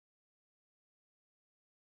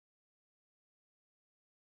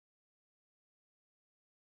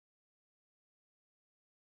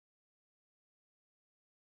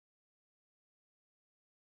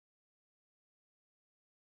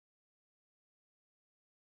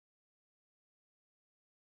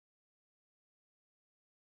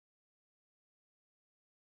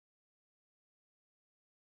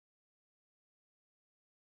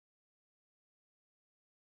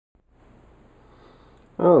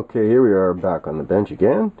Okay, here we are back on the bench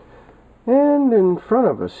again, and in front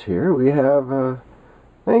of us here we have a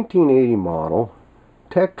 1980 model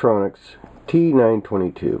Tektronix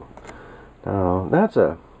T922. Now that's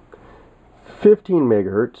a 15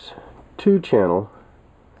 megahertz 2-channel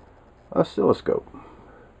oscilloscope,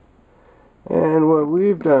 and what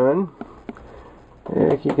we've done,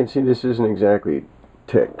 if you can see, this isn't exactly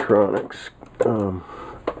Tektronix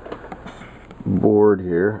board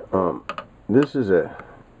here. This is a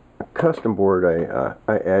custom board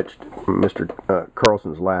I etched from Mr.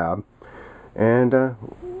 Carlson's lab, and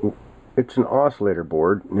it's an oscillator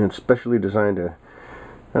board, and it's specially designed to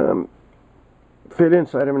fit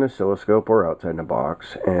inside of an oscilloscope or outside in a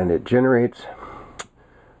box, and it generates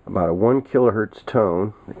about a 1 kilohertz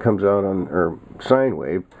tone that comes out on, or sine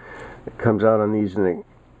wave, it comes out on these, and it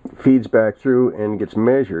feeds back through and gets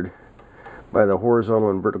measured by the horizontal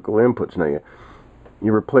and vertical inputs. Now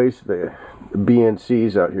you replace the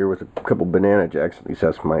BNCs out here with a couple banana jacks, at least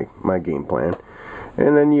that's my game plan,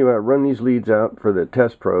 and then you run these leads out for the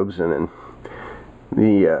test probes, and then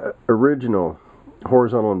the original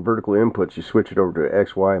horizontal and vertical inputs, you switch it over to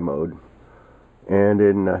XY mode, and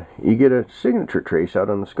then you get a signature trace out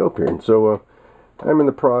on the scope here. And so I'm in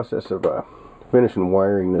the process of finishing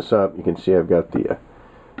wiring this up. You can see I've got the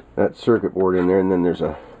that circuit board in there, and then there's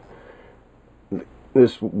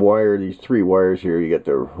this wire, these 3 wires here. You get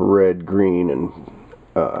the red, green, and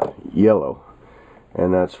yellow,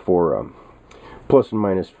 and that's for plus and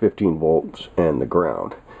minus 15 volts and the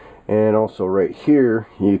ground. And also right here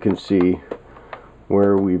you can see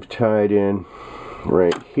where we've tied in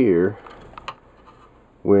right here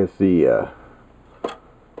with the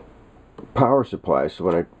power supply. So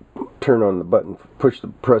when I turn on the button, press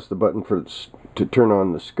the button to turn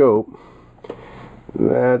on the scope,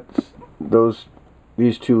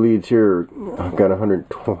 these 2 leads here have got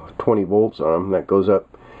 120 volts on them. That goes up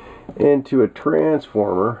into a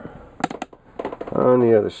transformer on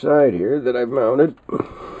the other side here that I've mounted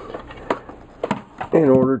in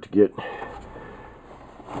order to get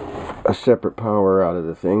a separate power out of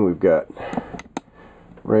the thing. We've got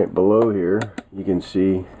right below here, you can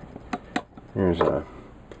see there's a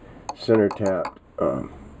center tapped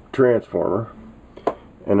transformer,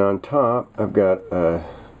 and on top I've got a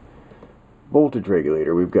voltage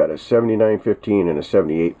regulator. We've got a 7915 and a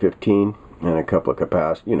 7815 and a couple of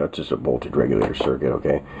capacitors. You know, it's just a voltage regulator circuit,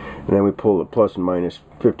 okay? And then we pull the plus and minus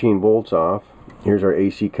 15 volts off. Here's our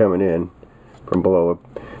AC coming in from below.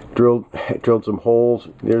 Drilled some holes.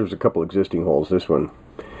 There's a couple existing holes. This one,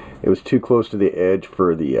 it was too close to the edge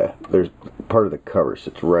for the there's part of the cover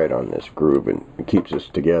sits right on this groove and it keeps us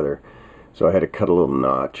together, so I had to cut a little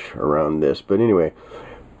notch around this. But anyway,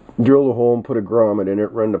 drilled a hole and put a grommet in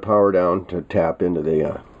it, run the power down to tap into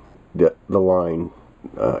the line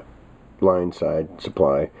side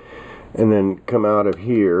supply, and then come out of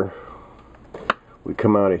here. We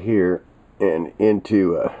come out of here and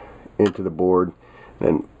into the board,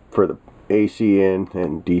 and for the AC in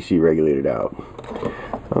and DC regulated out.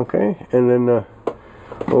 Okay, and then well,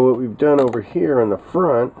 what we've done over here on the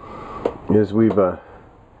front is we've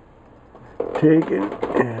taken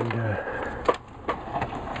and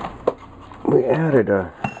we added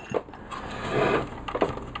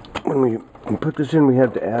when we put this in, we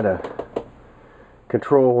had to add a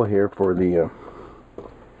control here for the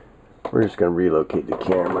we're just going to relocate the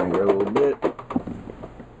camera here a little bit,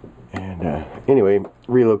 and anyway,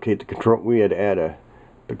 relocate the control. We had to add a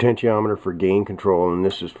potentiometer for gain control, and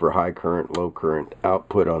this is for high current, low current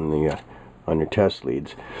output on the on your test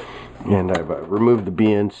leads. And I've removed the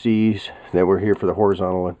BNCs that were here for the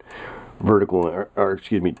horizontal and vertical, or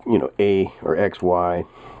excuse me, you know, A or XY,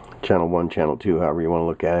 channel 1, channel 2, however you want to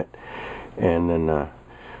look at it. And then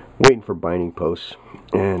waiting for binding posts,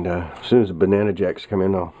 and as soon as the banana jacks come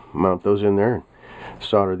in, I'll mount those in there and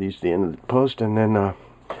solder these to the end of the post, and then I'm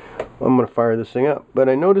going to fire this thing up. But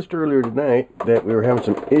I noticed earlier tonight that we were having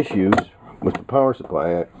some issues with the power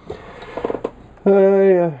supply.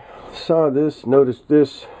 I saw this, noticed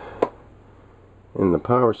this in the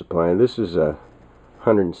power supply. This is a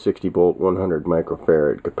 160 volt 100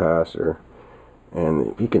 microfarad capacitor, and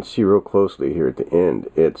if you can see real closely here at the end,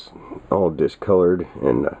 it's all discolored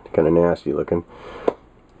and kind of nasty looking.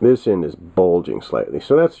 This end is bulging slightly,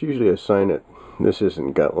 so that's usually a sign that this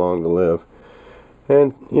hasn't got long to live.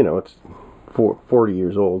 And you know, it's 40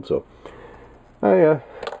 years old, so I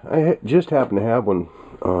just happen to have one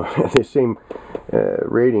the same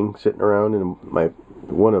rating sitting around in my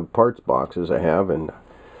one of the parts boxes I have, and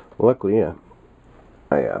luckily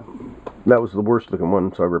that was the worst looking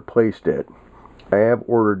one, so I replaced it. I have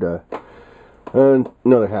ordered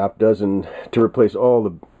another half dozen to replace all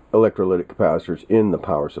the electrolytic capacitors in the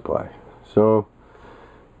power supply. So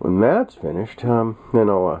when that's finished, then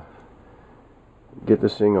I'll get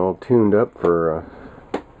this thing all tuned up for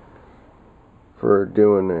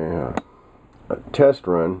doing a test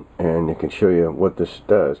run, and it can show you what this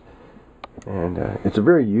does. And it's a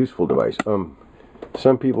very useful device.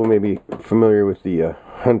 Some people may be familiar with the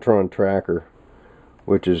Huntron tracker,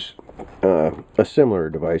 which is a similar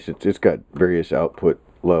device. It's got various output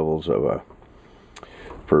levels of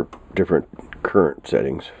for different current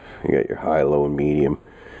settings. You got your high, low, and medium,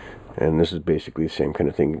 and this is basically the same kind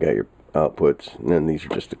of thing. You got your outputs, and then these are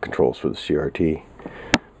just the controls for the CRT.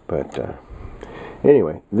 But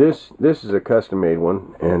anyway, this is a custom-made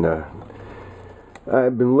one, and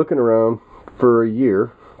I've been looking around for a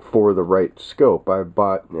year for the right scope. I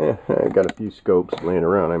got a few scopes laying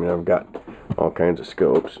around. I mean, I've got all kinds of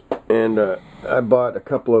scopes, and I bought a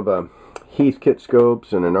couple of Heathkit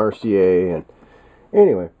scopes and an RCA, and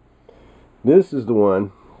anyway, this is the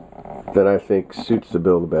one that I think suits the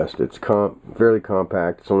bill the best. It's fairly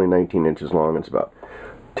compact. It's only 19 inches long. It's about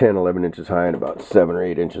 10-11 inches high and about 7 or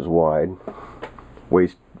 8 inches wide.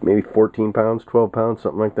 Weighs maybe 14 pounds, 12 pounds,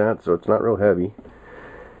 something like that, so it's not real heavy.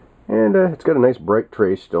 And it's got a nice bright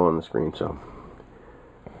trace still on the screen, so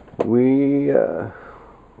we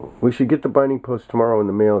should get the binding post tomorrow in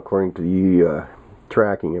the mail according to the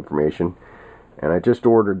tracking information. And I just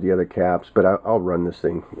ordered the other caps, but I'll run this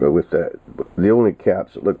thing with the only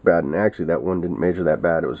caps that look bad, and actually that one didn't measure that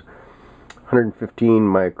bad. It was 115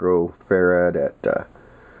 microfarad at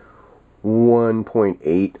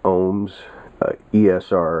 1.8 ohms,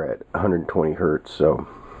 ESR at 120 hertz, so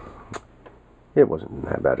it wasn't in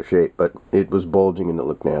that bad a shape, but it was bulging and it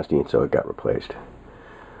looked nasty, and so it got replaced.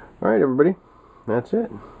 Alright everybody, that's it.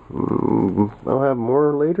 I'll have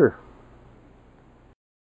more later.